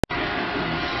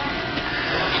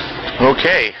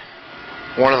Okay,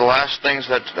 one of the last things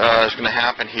that is going to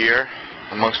happen here,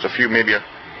 amongst a few maybe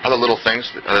other little things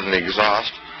other than the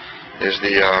exhaust, is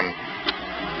the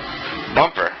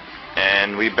bumper.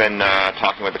 And we've been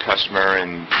talking with the customer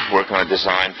and working on a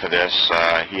design for this.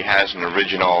 He has an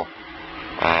original,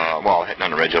 well,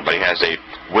 not original, but he has a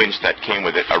winch that came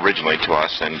with it originally to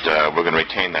us, and we're going to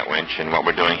retain that winch. And what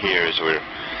we're doing here is we're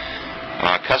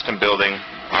custom building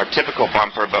our typical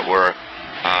bumper, but we're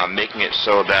making it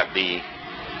so that the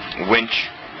winch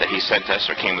that he sent us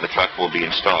or came with the truck will be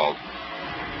installed.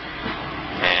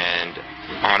 And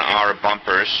on our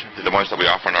bumpers, the ones that we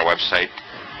offer on our website,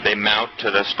 they mount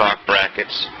to the stock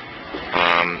brackets,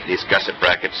 these gusset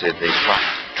brackets, these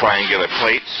triangular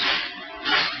plates.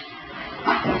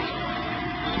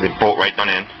 They bolt right down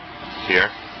in here.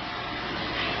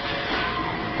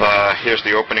 Here's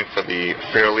the opening for the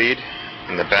fair lead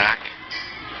in the back,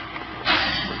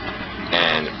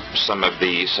 and some of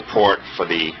the support for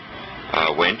the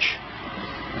winch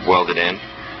welded in.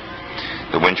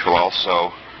 The winch will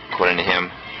also, according to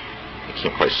him, you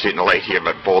can't quite see it in the light here,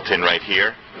 but bolt in right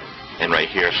here and right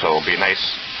here, so it'll be a nice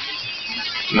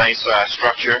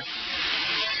structure.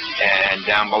 And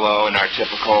down below, in our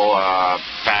typical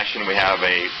fashion, we have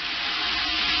a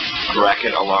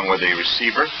bracket along with a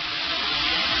receiver.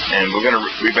 And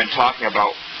we've been talking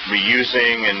about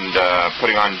reusing and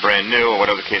putting on brand new, or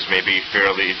whatever the case may be,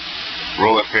 fair lead,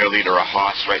 roller fair lead, or a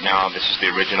Haas. Right now, this is the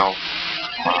original.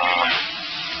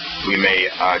 We may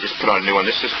just put on a new one.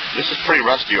 This is pretty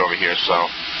rusty over here, so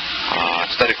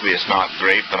aesthetically it's not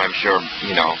great, but I'm sure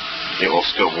it will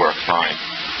still work fine.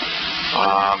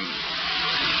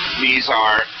 These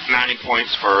are mounting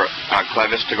points for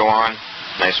clevis to go on.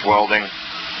 Nice welding.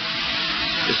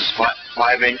 This is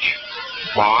 5-inch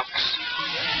box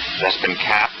that's been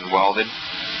capped and welded.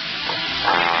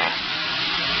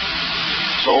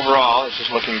 So overall, it's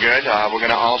just looking good. We're going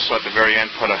to also at the very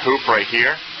end put a hoop right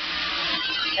here,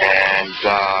 and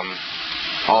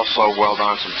also weld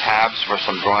on some tabs for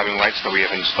some driving lights that we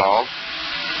have installed,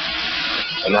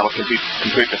 and that will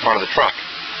complete the front of the truck.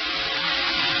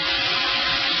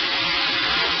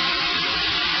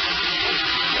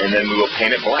 And then we will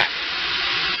paint it black.